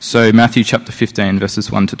So Matthew chapter 15,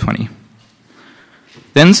 verses 1 to 20.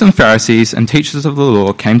 Then some Pharisees and teachers of the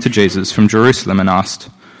law came to Jesus from Jerusalem and asked,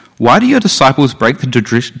 "Why do your disciples break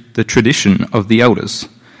the tradition of the elders?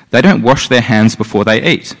 They don't wash their hands before they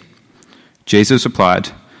eat." Jesus replied,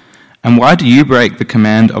 "And why do you break the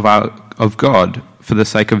command of God for the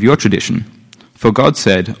sake of your tradition? For God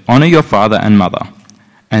said, 'Honor your father and mother,'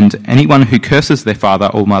 and anyone who curses their father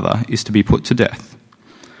or mother is to be put to death.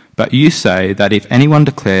 But you say that if anyone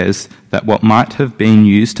declares that what might have been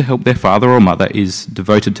used to help their father or mother is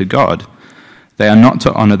devoted to God, they are not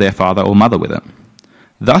to honor their father or mother with it.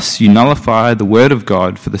 Thus you nullify the word of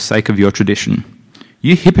God for the sake of your tradition.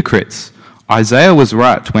 You hypocrites! Isaiah was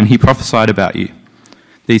right when he prophesied about you.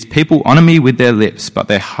 These people honor me with their lips, but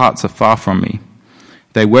their hearts are far from me.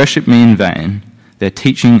 They worship me in vain. Their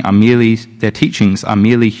teachings are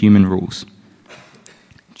merely human rules."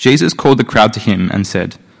 Jesus called the crowd to him and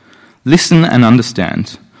said, "Listen and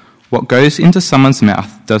understand. What goes into someone's mouth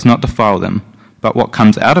does not defile them, but what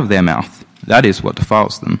comes out of their mouth, that is what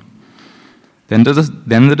defiles them." Then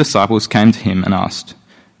the disciples came to him and asked,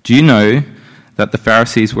 "Do you know that the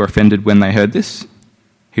Pharisees were offended when they heard this?"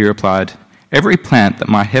 He replied, "Every plant that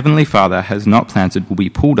my heavenly Father has not planted will be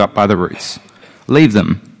pulled up by the roots. Leave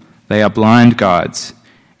them. They are blind guides.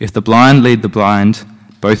 If the blind lead the blind,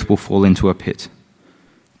 both will fall into a pit."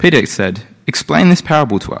 Peter said, "Explain this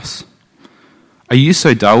parable to us." "Are you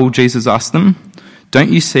so dull?" Jesus asked them.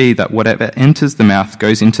 "Don't you see that whatever enters the mouth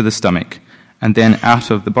goes into the stomach, and then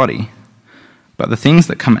out of the body? But the things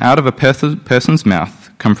that come out of a person's mouth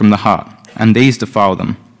come from the heart, and these defile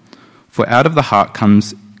them. For out of the heart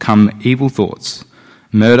come evil thoughts,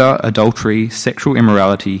 murder, adultery, sexual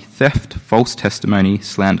immorality, theft, false testimony,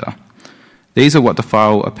 slander. These are what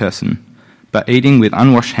defile a person, but eating with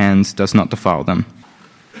unwashed hands does not defile them."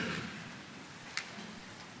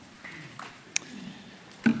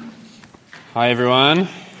 Hi everyone.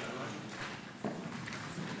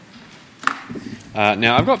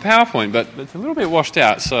 Now I've got PowerPoint, but it's a little bit washed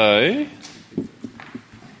out, so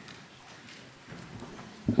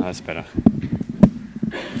that's better.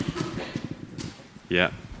 Yeah,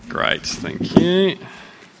 great, thank you.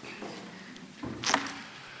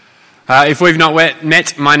 If we've not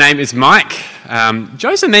met, my name is Mike.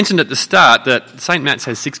 Joseph mentioned at the start that St. Matt's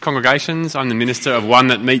has 6 congregations. I'm the minister of one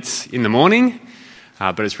that meets in the morning.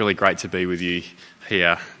 But it's really great to be with you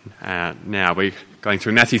here now. We're going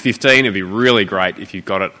through Matthew 15. It'd be really great if you've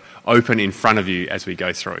got it open in front of you as we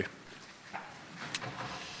go through.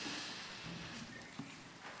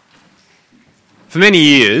 For many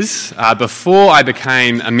years, before I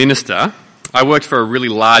became a minister, I worked for a really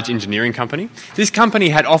large engineering company. This company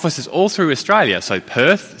had offices all through Australia, so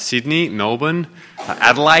Perth, Sydney, Melbourne,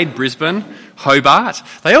 Adelaide, Brisbane, Hobart.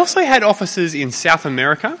 They also had offices in South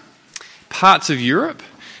America, parts of Europe,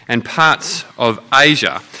 and parts of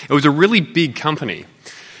Asia. It was a really big company.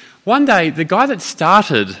 One day, the guy that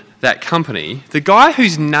started that company, the guy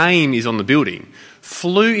whose name is on the building,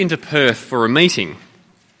 flew into Perth for a meeting.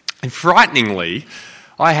 And frighteningly,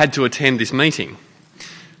 I had to attend this meeting.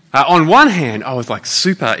 On one hand, I was like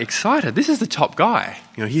super excited. This is the top guy.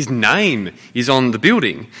 You know, his name is on the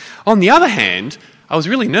building. On the other hand, I was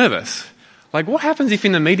really nervous. Like, what happens if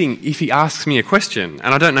in the meeting, if he asks me a question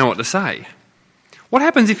and I don't know what to say? What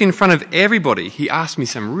happens if in front of everybody he asks me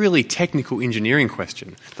some really technical engineering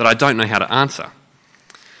question that I don't know how to answer?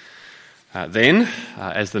 Then,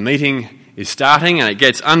 as the meeting is starting and it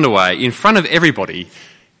gets underway, in front of everybody,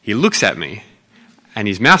 he looks at me and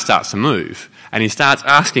his mouth starts to move and he starts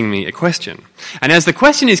asking me a question. And as the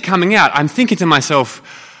question is coming out, I'm thinking to myself,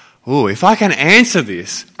 "Oh, if I can answer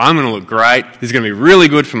this, I'm going to look great. This is going to be really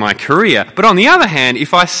good for my career." But on the other hand,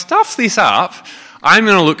 if I stuff this up, I'm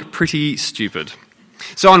going to look pretty stupid.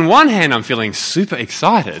 So on one hand, I'm feeling super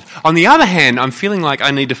excited. On the other hand, I'm feeling like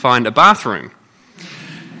I need to find a bathroom.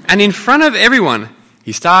 And in front of everyone,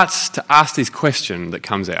 he starts to ask this question that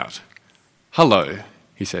comes out. "Hello,"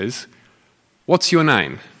 he says, "what's your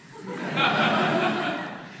name?"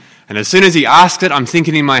 And as soon as he asks it, I'm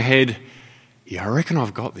thinking in my head, "Yeah, I reckon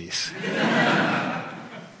I've got this."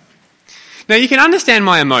 Now, you can understand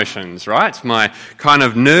my emotions, right? My kind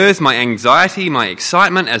of nerves, my anxiety, my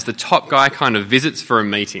excitement as the top guy kind of visits for a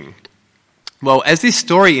meeting. Well, as this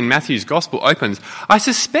story in Matthew's Gospel opens, I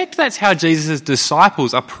suspect that's how Jesus'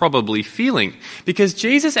 disciples are probably feeling. Because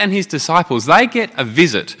Jesus and his disciples, they get a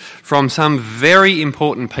visit from some very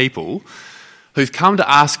important people who've come to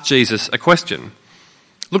ask Jesus a question.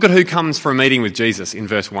 Look at who comes for a meeting with Jesus in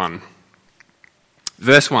verse 1.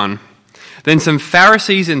 Verse 1, "Then some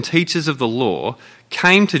Pharisees and teachers of the law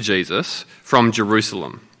came to Jesus from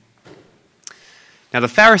Jerusalem." Now, the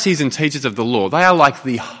Pharisees and teachers of the law, they are like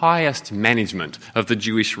the highest management of the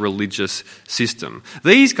Jewish religious system.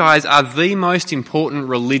 These guys are the most important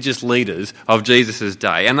religious leaders of Jesus'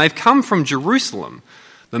 day, and they've come from Jerusalem,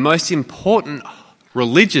 the most important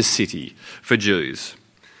religious city for Jews.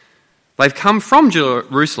 They've come from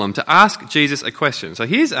Jerusalem to ask Jesus a question. So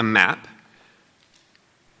here's a map.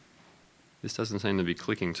 This doesn't seem to be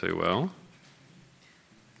clicking too well.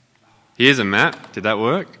 Here's a map. Did that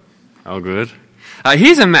work? Oh, good.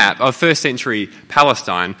 Here's a map of first century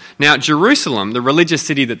Palestine. Now, Jerusalem, the religious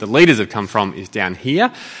city that the leaders have come from, is down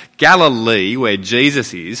here. Galilee, where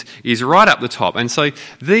Jesus is right up the top. And so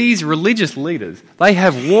these religious leaders, they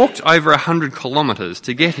have walked over 100 kilometres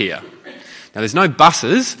to get here. Now, there's no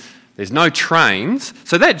buses, there's no trains,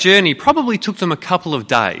 so that journey probably took them a couple of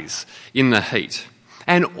days in the heat.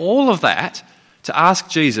 And all of that to ask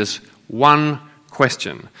Jesus one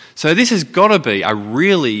question. So this has got to be a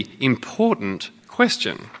really important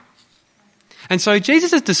question. And so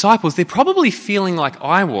Jesus' disciples, they're probably feeling like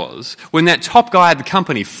I was when that top guy at the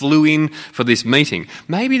company flew in for this meeting.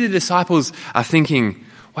 Maybe the disciples are thinking,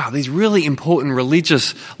 wow, these really important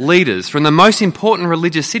religious leaders from the most important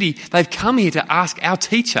religious city, they've come here to ask our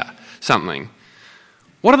teacher something.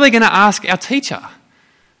 What are they going to ask our teacher?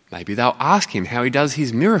 Maybe they'll ask him how he does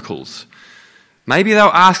his miracles. Maybe they'll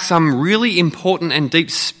ask some really important and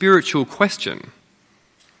deep spiritual question.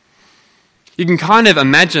 You can kind of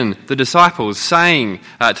imagine the disciples saying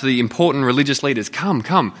to the important religious leaders, come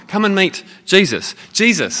and meet Jesus.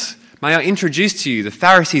 Jesus, may I introduce to you the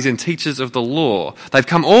Pharisees and teachers of the law. They've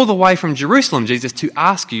come all the way from Jerusalem, Jesus, to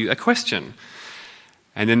ask you a question.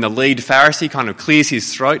 And then the lead Pharisee kind of clears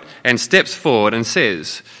his throat and steps forward and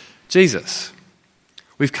says, Jesus,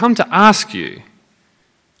 we've come to ask you,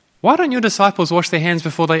 why don't your disciples wash their hands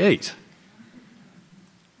before they eat?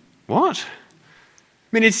 What?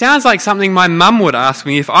 I mean, it sounds like something my mum would ask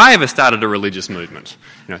me if I ever started a religious movement.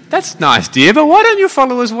 That's nice, dear, but why don't your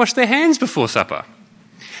followers wash their hands before supper?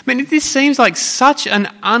 I mean, this seems like such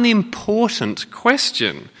an unimportant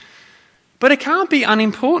question. But it can't be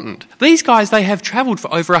unimportant. These guys, they have travelled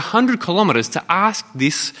for over 100 kilometres to ask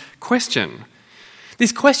this question.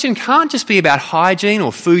 This question can't just be about hygiene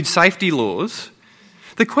or food safety laws.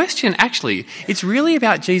 The question, actually, it's really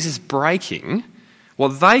about Jesus breaking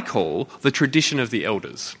what they call the tradition of the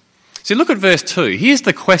elders. So look at verse 2. Here's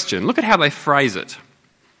the question. Look at how they phrase it.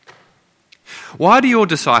 Why do your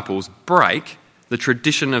disciples break the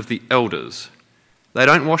tradition of the elders? They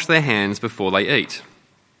don't wash their hands before they eat.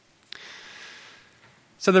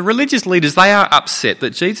 So the religious leaders, they are upset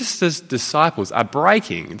that Jesus' disciples are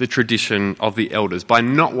breaking the tradition of the elders by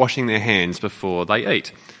not washing their hands before they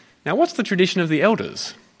eat. Now, what's the tradition of the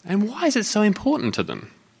elders? And why is it so important to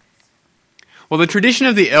them? Well, the tradition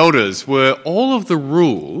of the elders were all of the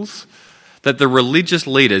rules that the religious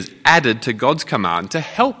leaders added to God's command to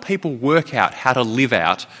help people work out how to live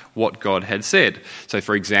out what God had said. So,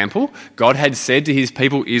 for example, God had said to his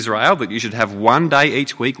people Israel that you should have one day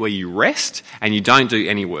each week where you rest and you don't do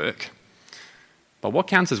any work. But what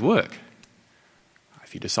counts as work?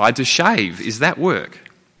 If you decide to shave, is that work?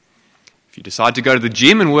 If you decide to go to the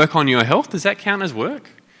gym and work on your health, does that count as work?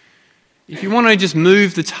 If you want to just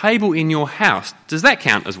move the table in your house, does that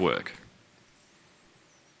count as work?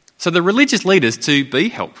 So the religious leaders, to be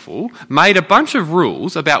helpful, made a bunch of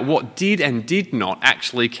rules about what did and did not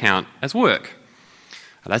actually count as work.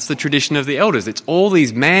 That's the tradition of the elders. It's all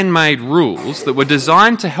these man-made rules that were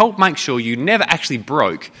designed to help make sure you never actually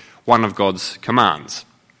broke one of God's commands.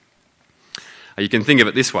 You can think of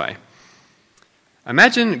it this way.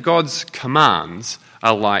 Imagine God's commands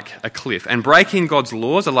are like a cliff, and breaking God's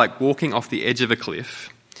laws are like walking off the edge of a cliff.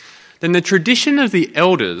 Then the tradition of the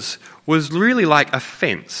elders was really like a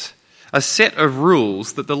fence, a set of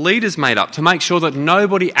rules that the leaders made up to make sure that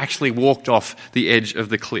nobody actually walked off the edge of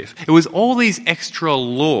the cliff. It was all these extra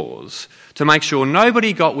laws to make sure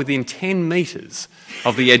nobody got within 10 metres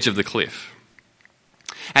of the edge of the cliff.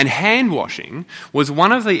 And hand washing was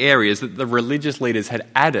one of the areas that the religious leaders had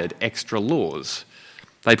added extra laws.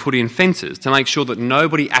 They put in fences to make sure that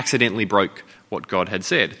nobody accidentally broke what God had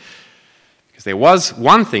said. Because there was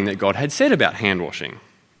one thing that God had said about hand washing.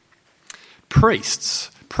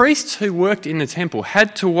 Priests who worked in the temple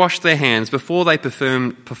had to wash their hands before they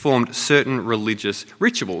performed certain religious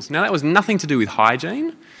rituals. Now, that was nothing to do with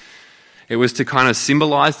hygiene. It was to kind of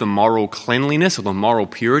symbolise the moral cleanliness or the moral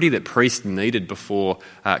purity that priests needed before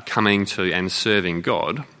coming to and serving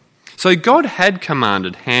God. So God had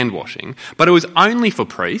commanded hand washing, but it was only for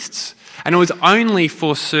priests and it was only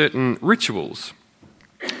for certain rituals.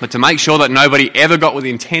 But to make sure that nobody ever got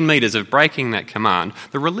within 10 metres of breaking that command,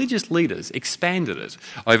 the religious leaders expanded it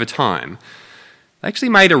over time They actually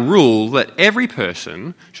made a rule that every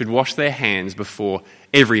person should wash their hands before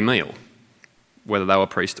every meal, whether they were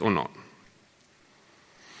priest or not.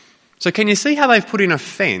 So can you see how they've put in a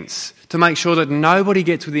fence to make sure that nobody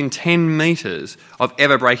gets within 10 metres of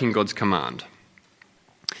ever breaking God's command?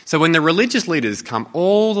 So when the religious leaders come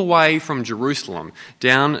all the way from Jerusalem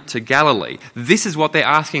down to Galilee, this is what they're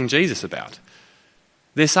asking Jesus about.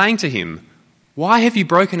 They're saying to him, "Why have you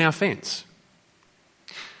broken our fence?"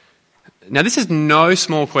 Now, this is no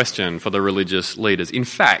small question for the religious leaders. In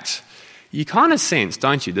fact, you kind of sense,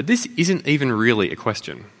 don't you, that this isn't even really a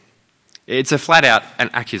question. It's a flat-out an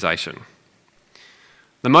accusation.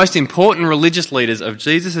 The most important religious leaders of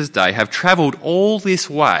Jesus' day have travelled all this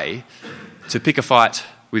way to pick a fight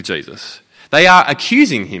with Jesus. They are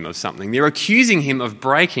accusing him of something. They're accusing him of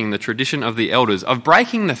breaking the tradition of the elders, of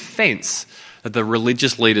breaking the fence that the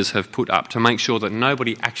religious leaders have put up to make sure that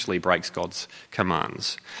nobody actually breaks God's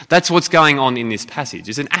commands. That's what's going on in this passage.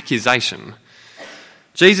 It's an accusation.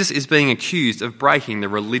 Jesus is being accused of breaking the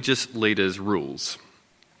religious leaders' rules.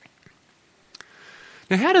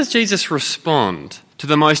 Now, how does Jesus respond to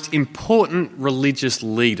the most important religious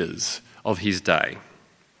leaders of his day?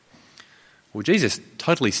 Well, Jesus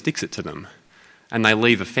totally sticks it to them, and they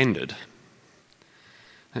leave offended.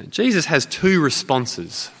 Jesus has two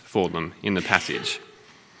responses for them in the passage.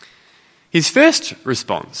 His first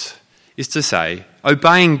response is to say,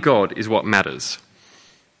 obeying God is what matters.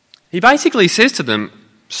 He basically says to them,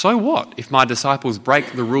 so what if my disciples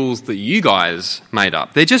break the rules that you guys made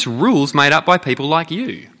up? They're just rules made up by people like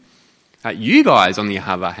you. You guys, on the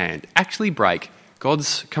other hand, actually break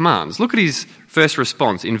God's commands. Look at his first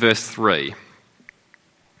response in verse 3.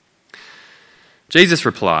 Jesus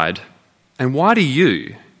replied, "And why do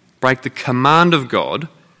you break the command of God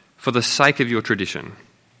for the sake of your tradition?"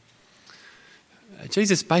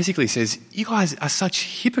 Jesus basically says, you guys are such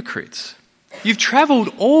hypocrites. You've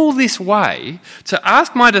travelled all this way to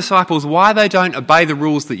ask my disciples why they don't obey the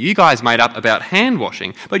rules that you guys made up about hand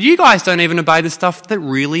washing, but you guys don't even obey the stuff that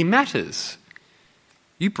really matters.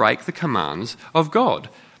 You break the commands of God.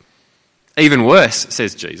 Even worse,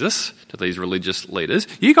 says Jesus to these religious leaders,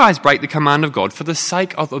 you guys break the command of God for the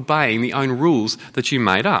sake of obeying the own rules that you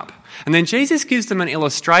made up. And then Jesus gives them an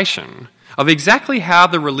illustration of exactly how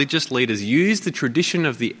the religious leaders use the tradition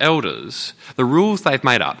of the elders, the rules they've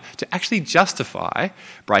made up, to actually justify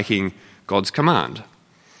breaking God's command.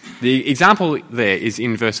 The example there is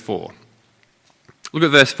in verse 4. Look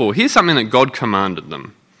at verse 4. Here's something that God commanded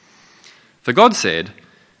them. For God said,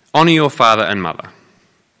 "Honour your father and mother,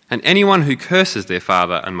 and anyone who curses their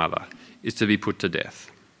father and mother is to be put to death."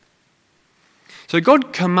 So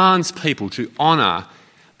God commands people to honour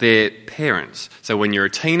their parents. So when you're a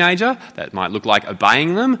teenager, that might look like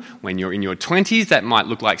obeying them. When you're in your 20s, that might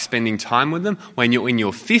look like spending time with them. When you're in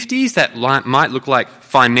your 50s, that might look like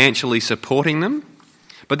financially supporting them.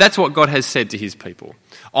 But that's what God has said to his people.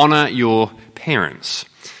 Honour your parents.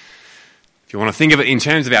 If you want to think of it in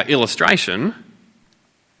terms of our illustration,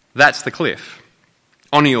 that's the cliff.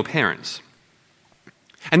 Honour your parents.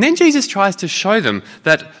 And then Jesus tries to show them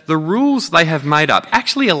that the rules they have made up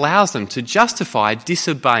actually allows them to justify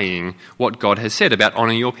disobeying what God has said about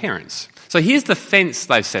honour your parents. So here's the fence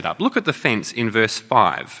they've set up. Look at the fence in verse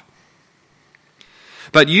 5.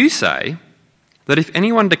 But you say that if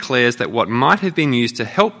anyone declares that what might have been used to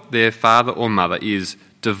help their father or mother is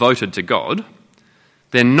devoted to God,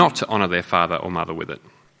 they're not to honour their father or mother with it.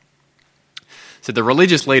 So the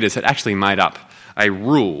religious leaders had actually made up a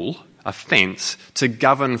rule, a fence, to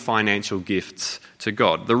govern financial gifts to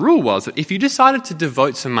God. The rule was that if you decided to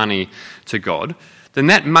devote some money to God, then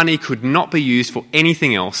that money could not be used for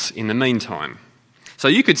anything else in the meantime. So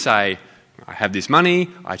you could say, I have this money,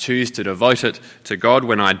 I choose to devote it to God.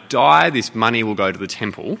 When I die, this money will go to the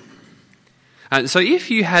temple. So if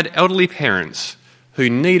you had elderly parents who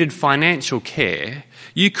needed financial care,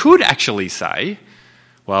 you could actually say,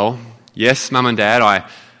 well, yes, Mum and Dad,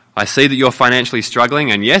 I see that you're financially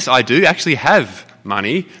struggling, and yes, I do actually have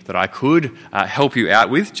money that I could help you out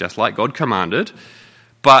with, just like God commanded,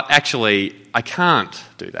 but actually I can't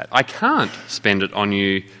do that. I can't spend it on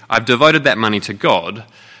you. I've devoted that money to God,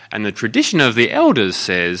 and the tradition of the elders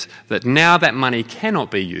says that now that money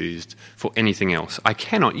cannot be used for anything else. I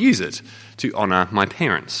cannot use it to honour my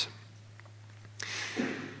parents.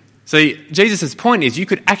 See, Jesus' point is you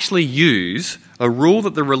could actually use a rule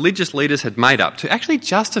that the religious leaders had made up to actually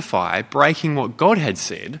justify breaking what God had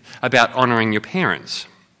said about honouring your parents.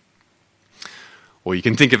 Or you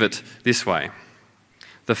can think of it this way.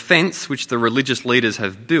 The fence which the religious leaders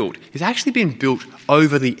have built has actually been built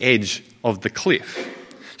over the edge of the cliff.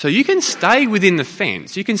 So you can stay within the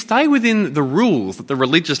fence, you can stay within the rules that the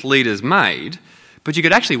religious leaders made, but you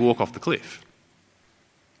could actually walk off the cliff.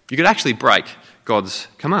 You could actually break God's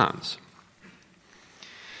commands.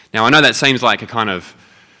 Now, I know that seems like a kind of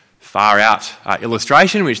far-out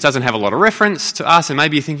illustration, which doesn't have a lot of reference to us, and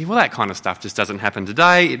maybe you're thinking, well, that kind of stuff just doesn't happen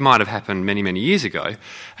today. It might have happened many, many years ago.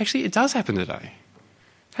 Actually, it does happen today.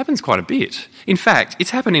 It happens quite a bit. In fact,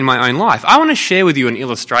 it's happened in my own life. I want to share with you an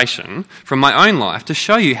illustration from my own life to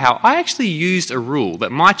show you how I actually used a rule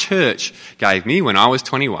that my church gave me when I was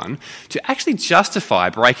 21 to actually justify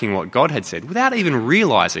breaking what God had said without even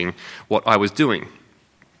realising what I was doing.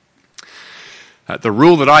 The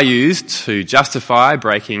rule that I used to justify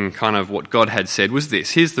breaking kind of what God had said was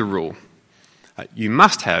this. Here's the rule. You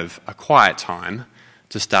must have a quiet time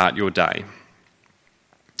to start your day.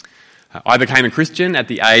 I became a Christian at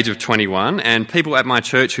the age of 21, and people at my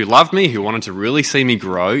church who loved me, who wanted to really see me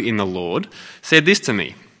grow in the Lord, said this to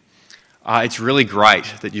me. It's really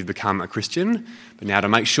great that you've become a Christian, but now to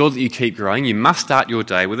make sure that you keep growing, you must start your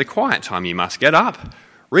day with a quiet time. You must get up,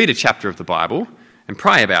 read a chapter of the Bible, and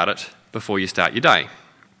pray about it before you start your day.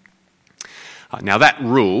 Now that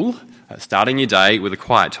rule, starting your day with a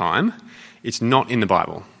quiet time, it's not in the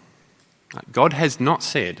Bible. God has not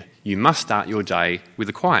said you must start your day with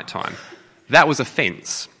a quiet time. That was a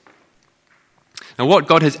fence. Now what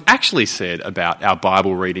God has actually said about our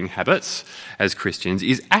Bible reading habits as Christians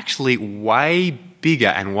is actually way bigger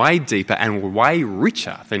and way deeper and way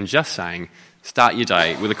richer than just saying start your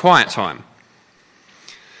day with a quiet time.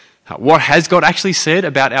 What has God actually said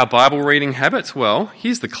about our Bible reading habits? Well,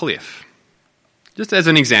 here's the cliff. Just as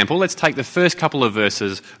an example, let's take the first couple of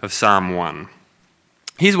verses of Psalm 1.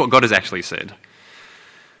 Here's what God has actually said.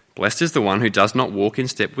 Blessed is the one who does not walk in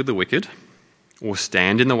step with the wicked, or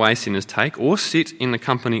stand in the way sinners take, or sit in the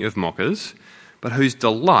company of mockers, but whose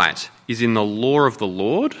delight is in the law of the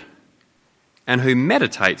Lord, and who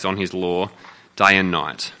meditates on his law day and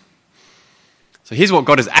night. So here's what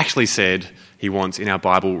God has actually said he wants in our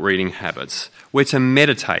Bible reading habits. We're to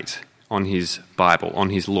meditate on his Bible,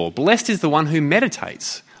 on his law. Blessed is the one who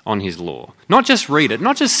meditates on his law. Not just read it,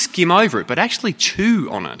 not just skim over it, but actually chew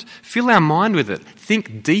on it. Fill our mind with it.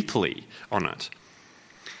 Think deeply on it.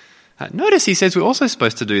 Notice he says we're also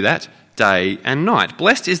supposed to do that day and night.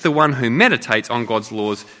 Blessed is the one who meditates on God's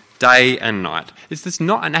laws day and night. It's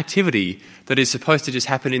not an activity that is supposed to just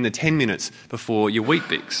happen in the 10 minutes before your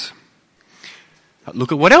Weet-Bix.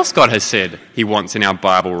 Look at what else God has said he wants in our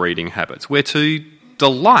Bible reading habits. We're to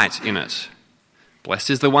delight in it.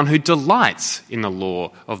 Blessed is the one who delights in the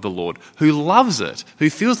law of the Lord, who loves it,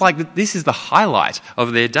 who feels like this is the highlight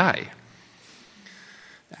of their day.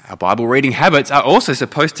 Our Bible reading habits are also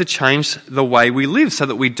supposed to change the way we live so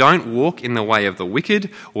that we don't walk in the way of the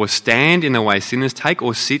wicked or stand in the way sinners take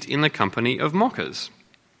or sit in the company of mockers.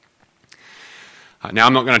 Now,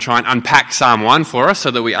 I'm not going to try and unpack Psalm 1 for us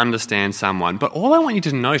so that we understand Psalm 1, but all I want you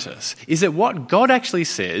to notice is that what God actually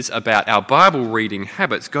says about our Bible reading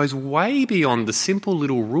habits goes way beyond the simple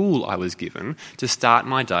little rule I was given to start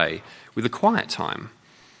my day with a quiet time.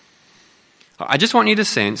 I just want you to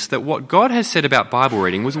sense that what God has said about Bible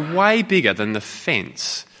reading was way bigger than the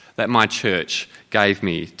fence that my church gave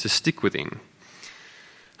me to stick within.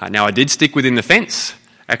 Now, I did stick within the fence,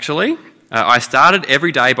 actually. I started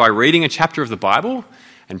every day by reading a chapter of the Bible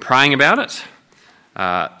and praying about it.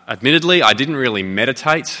 Admittedly, I didn't really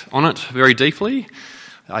meditate on it very deeply.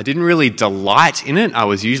 I didn't really delight in it. I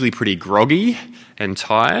was usually pretty groggy and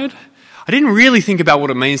tired. I didn't really think about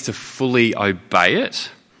what it means to fully obey it.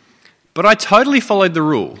 But I totally followed the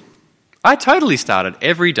rule. I totally started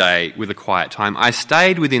every day with a quiet time. I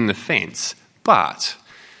stayed within the fence, but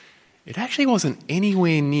it actually wasn't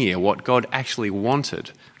anywhere near what God actually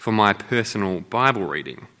wanted for my personal Bible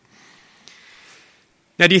reading.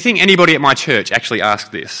 Now, do you think anybody at my church actually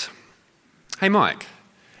asked this? Hey, Mike,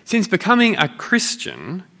 since becoming a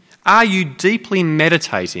Christian, are you deeply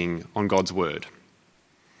meditating on God's word?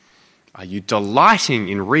 Are you delighting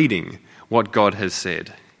in reading what God has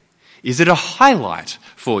said? Is it a highlight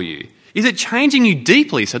for you? Is it changing you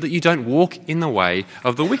deeply so that you don't walk in the way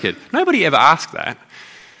of the wicked? Nobody ever asked that.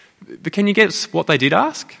 But can you guess what they did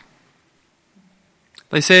ask?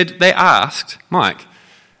 They asked, Mike,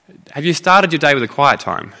 have you started your day with a quiet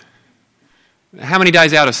time? How many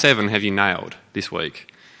days out of 7 have you nailed this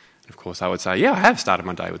week? And of course, I would say, yeah, I have started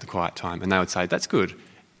my day with a quiet time. And they would say, that's good.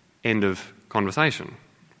 End of conversation.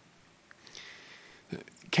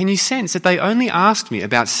 Can you sense that they only asked me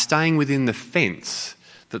about staying within the fence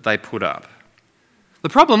that they put up? The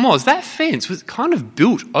problem was that fence was kind of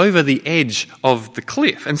built over the edge of the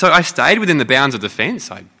cliff. And so I stayed within the bounds of the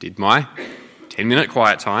fence. I did my 10-minute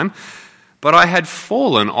quiet time, but I had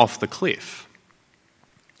fallen off the cliff.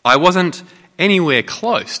 I wasn't anywhere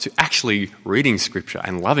close to actually reading Scripture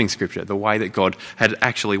and loving Scripture the way that God had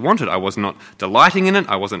actually wanted. I was not delighting in it.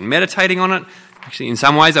 I wasn't meditating on it. Actually, in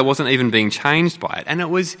some ways, I wasn't even being changed by it. And it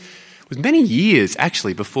was many years,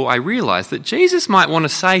 actually, before I realised that Jesus might want to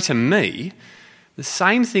say to me the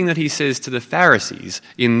same thing that he says to the Pharisees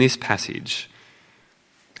in this passage.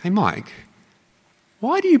 Hey, Mike,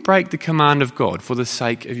 why do you break the command of God for the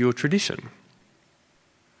sake of your tradition?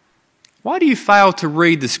 Why do you fail to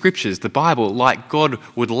read the Scriptures, the Bible, like God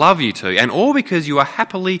would love you to, and all because you are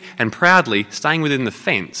happily and proudly staying within the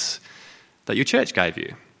fence that your church gave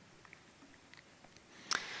you?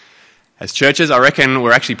 As churches, I reckon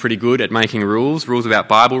we're actually pretty good at making rules about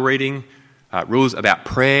Bible reading, rules about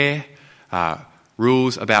prayer,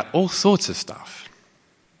 rules about all sorts of stuff.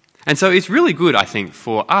 And so it's really good, I think,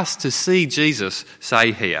 for us to see Jesus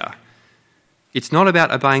say here, it's not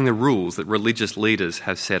about obeying the rules that religious leaders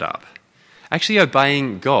have set up. Actually,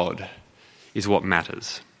 obeying God is what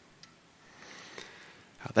matters.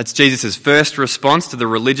 That's Jesus' first response to the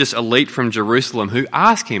religious elite from Jerusalem who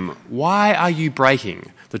ask him, why are you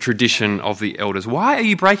breaking the tradition of the elders? Why are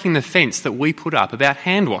you breaking the fence that we put up about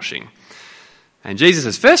hand washing? And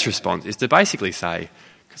Jesus' first response is to basically say,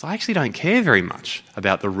 because I actually don't care very much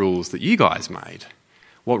about the rules that you guys made.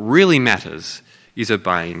 What really matters is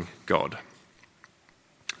obeying God.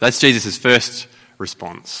 That's Jesus' first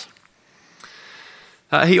response.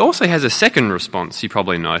 He also has a second response, you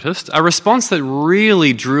probably noticed, a response that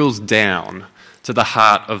really drills down to the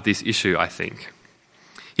heart of this issue, I think.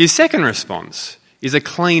 His second response is a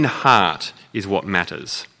clean heart is what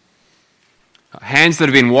matters. Hands that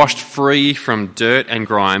have been washed free from dirt and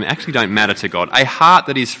grime actually don't matter to God. A heart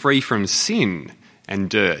that is free from sin and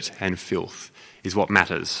dirt and filth is what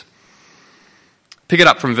matters. Pick it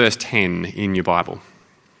up from verse 10 in your Bible.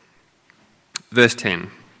 Verse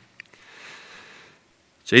 10.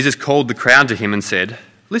 Jesus called the crowd to him and said,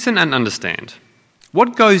 listen and understand.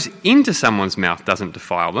 What goes into someone's mouth doesn't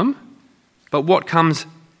defile them, but what comes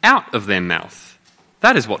out of their mouth,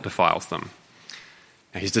 that is what defiles them.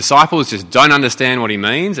 Now, his disciples just don't understand what he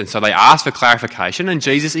means, and so they ask for clarification, and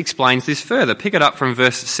Jesus explains this further. Pick it up from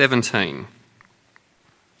verse 17.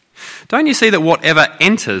 Don't you see that whatever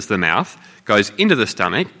enters the mouth goes into the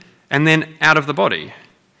stomach and then out of the body?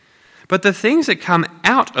 But the things that come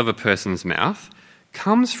out of a person's mouth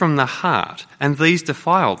comes from the heart, and these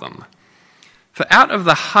defile them. For out of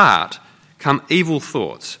the heart come evil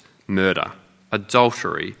thoughts, murder,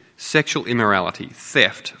 adultery, sexual immorality,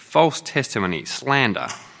 theft, false testimony, slander.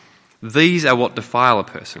 These are what defile a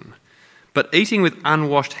person. But eating with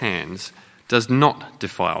unwashed hands does not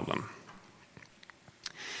defile them.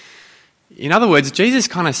 In other words, Jesus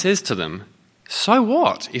kind of says to them, so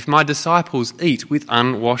what if my disciples eat with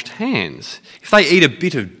unwashed hands? If they eat a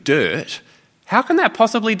bit of dirt, how can that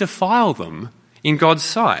possibly defile them in God's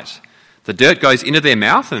sight? The dirt goes into their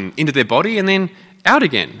mouth and into their body and then out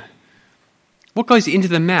again. What goes into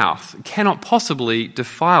the mouth cannot possibly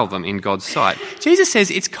defile them in God's sight. Jesus says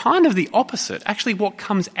it's kind of the opposite. Actually, what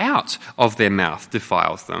comes out of their mouth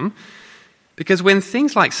defiles them. Because when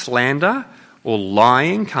things like slander or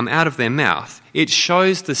lying come out of their mouth, it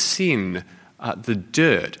shows the sin, the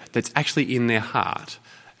dirt that's actually in their heart.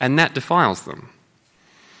 And that defiles them.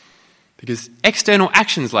 Because external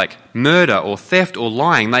actions like murder or theft or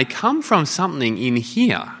lying, they come from something in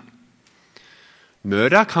here.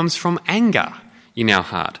 Murder comes from anger in our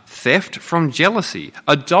heart. Theft from jealousy.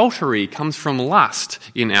 Adultery comes from lust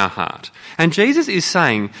in our heart. And Jesus is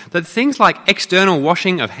saying that things like external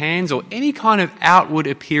washing of hands or any kind of outward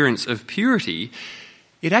appearance of purity,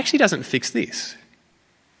 it actually doesn't fix this.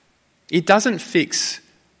 It doesn't fix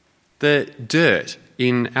the dirt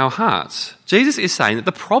in our hearts. Jesus is saying that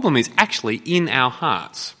the problem is actually in our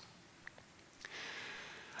hearts.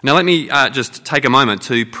 Now let me just take a moment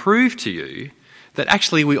to prove to you that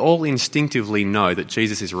actually we all instinctively know that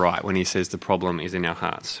Jesus is right when he says the problem is in our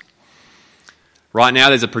hearts. Right now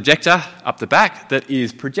there's a projector up the back that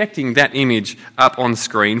is projecting that image up on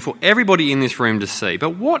screen for everybody in this room to see.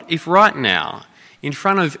 But what if right now, in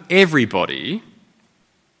front of everybody,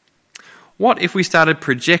 what if we started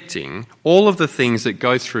projecting all of the things that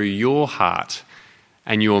go through your heart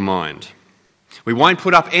and your mind? We won't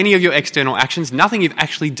put up any of your external actions, nothing you've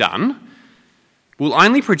actually done. We'll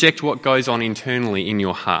only project what goes on internally in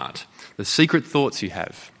your heart, the secret thoughts you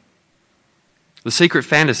have, the secret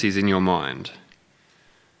fantasies in your mind,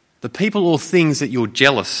 the people or things that you're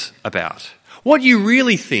jealous about, what you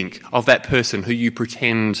really think of that person who you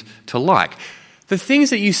pretend to like. The things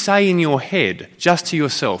that you say in your head just to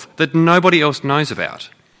yourself that nobody else knows about.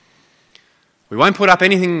 We won't put up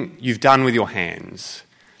anything you've done with your hands,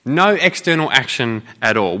 No external action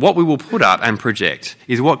at all. What we will put up and project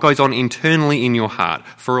is what goes on internally in your heart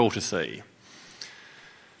for all to see.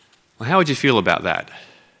 Well, how would you feel about that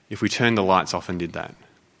if we turned the lights off and did that?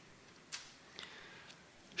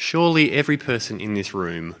 Surely every person in this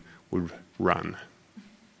room would run.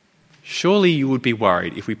 Surely you would be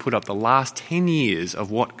worried if we put up the last 10 years of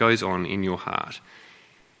what goes on in your heart.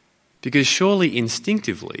 Because surely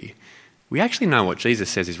instinctively, we actually know what Jesus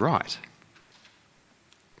says is right.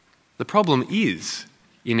 The problem is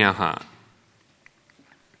in our heart.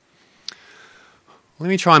 Let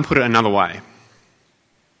me try and put it another way.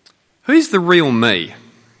 Who's the real me?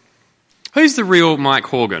 Who's the real Mike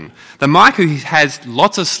Horgan? The Mike who has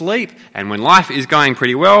lots of sleep and when life is going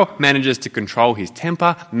pretty well, manages to control his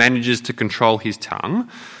temper, manages to control his tongue?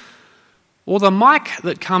 Or the Mike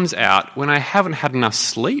that comes out when I haven't had enough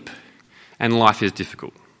sleep and life is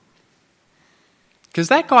difficult? Because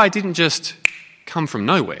that guy didn't just come from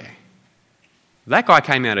nowhere. That guy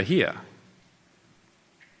came out of here.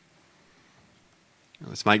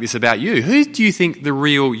 Let's make this about you. Who do you think the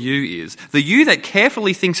real you is? The you that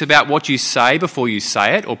carefully thinks about what you say before you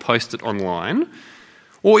say it or post it online?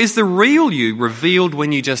 Or is the real you revealed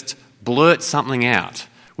when you just blurt something out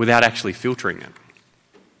without actually filtering it?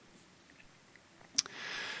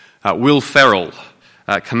 Will Ferrell,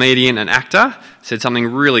 comedian and actor, said something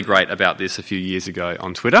really great about this a few years ago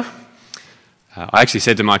on Twitter. I actually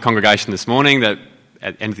said to my congregation this morning that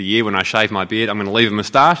at the end of the year when I shave my beard, I'm going to leave a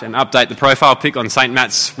moustache and update the profile pic on St.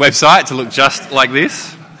 Matt's website to look just like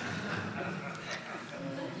this.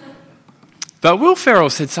 But Will Ferrell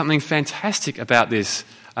said something fantastic about this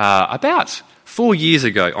about 4 years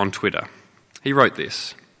ago on Twitter. He wrote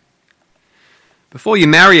this: "Before you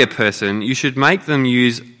marry a person, you should make them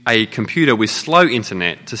use a computer with slow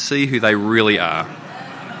internet to see who they really are."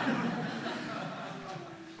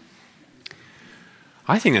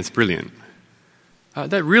 I think that's brilliant.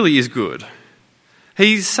 That really is good.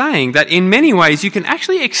 He's saying that in many ways you can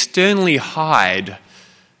actually externally hide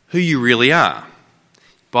who you really are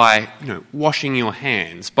by, washing your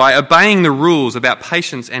hands, by obeying the rules about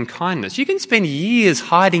patience and kindness. You can spend years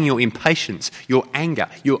hiding your impatience, your anger,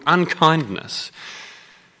 your unkindness.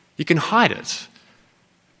 You can hide it,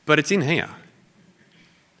 but it's in here.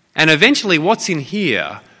 And eventually what's in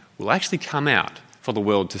here will actually come out for the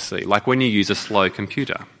world to see, like when you use a slow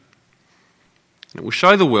computer. And it will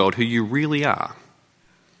show the world who you really are.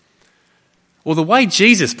 Or the way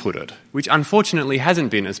Jesus put it, which unfortunately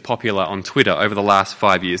hasn't been as popular on Twitter over the last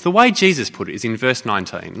 5 years, the way Jesus put it is in verse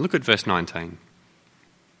 19. Look at verse 19.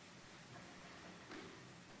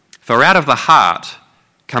 "For out of the heart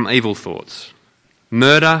come evil thoughts,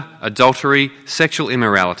 murder, adultery, sexual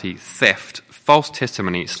immorality, theft, false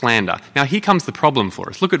testimony, slander." Now here comes the problem for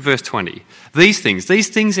us. Look at verse 20. These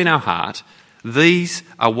things in our heart, these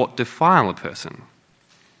are what defile a person.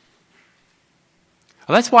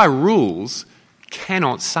 Well, that's why rules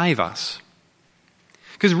cannot save us.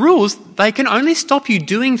 Because rules, they can only stop you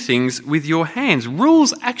doing things with your hands.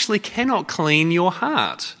 Rules actually cannot clean your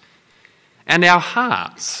heart. And our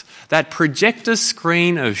hearts, that projector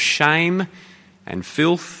screen of shame and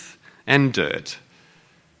filth and dirt,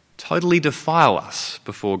 totally defile us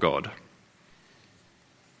before God.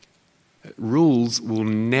 Rules will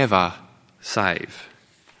never save.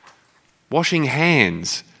 Washing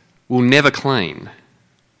hands will never clean.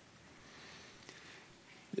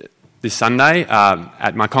 This Sunday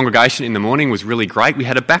at my congregation in the morning was really great. We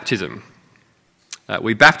had a baptism.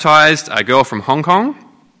 We baptised a girl from Hong Kong.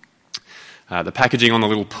 The packaging on the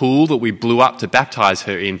little pool that we blew up to baptise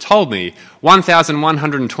her in told me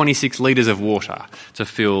 1,126 litres of water to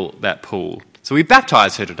fill that pool. So we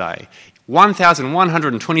baptised her today.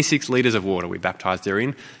 1,126 litres of water we baptised her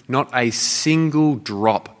in. Not a single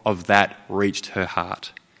drop of that reached her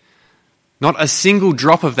heart. Not a single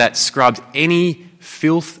drop of that scrubbed any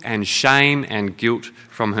filth and shame and guilt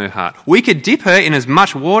from her heart. We could dip her in as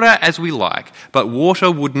much water as we like, but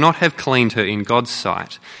water would not have cleaned her in God's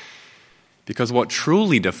sight. Because what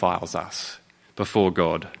truly defiles us before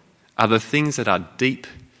God are the things that are deep,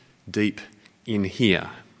 deep in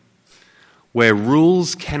here, where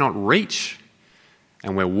rules cannot reach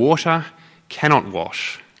and where water cannot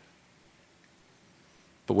wash.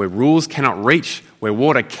 But where rules cannot reach, where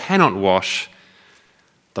water cannot wash,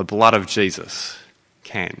 the blood of Jesus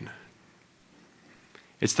can.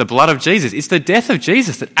 It's the blood of Jesus. It's the death of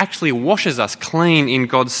Jesus that actually washes us clean in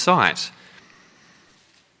God's sight.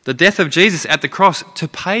 The death of Jesus at the cross to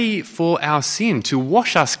pay for our sin, to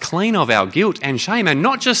wash us clean of our guilt and shame, and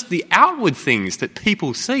not just the outward things that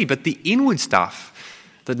people see, but the inward stuff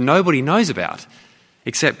that nobody knows about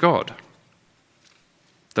except God.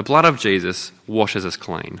 The blood of Jesus washes us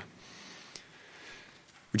clean.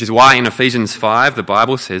 Which is why in Ephesians 5, the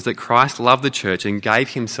Bible says that Christ loved the church and gave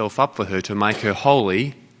himself up for her to make her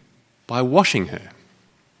holy by washing her.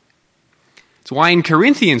 It's why in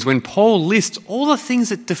Corinthians, when Paul lists all the things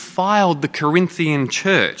that defiled the Corinthian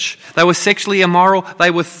church, they were sexually immoral,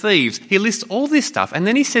 they were thieves, he lists all this stuff, and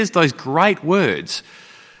then he says those great words,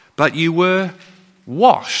 but you were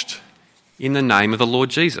washed in the name of the Lord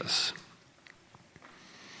Jesus.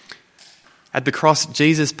 At the cross,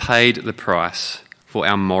 Jesus paid the price for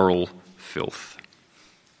our moral filth.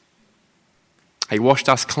 He washed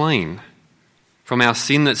us clean from our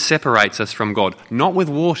sin that separates us from God, not with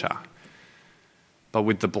water, but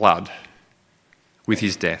with the blood, with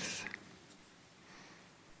his death.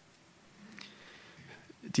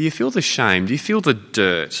 Do you feel the shame? Do you feel the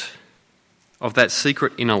dirt of that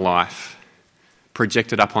secret inner life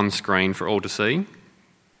projected up on screen for all to see?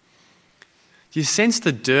 Do you sense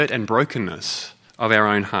the dirt and brokenness of our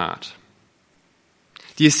own heart?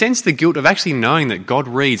 Do you sense the guilt of actually knowing that God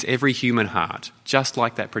reads every human heart, just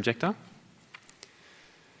like that projector?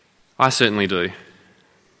 I certainly do.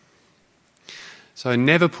 So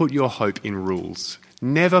never put your hope in rules.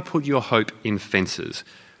 Never put your hope in fences.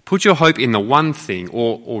 Put your hope in the one thing,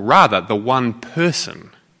 or rather the one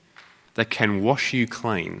person that can wash you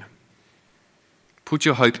clean. Put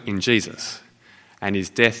your hope in Jesus and his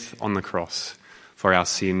death on the cross for our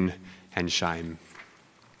sin and shame.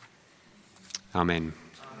 Amen.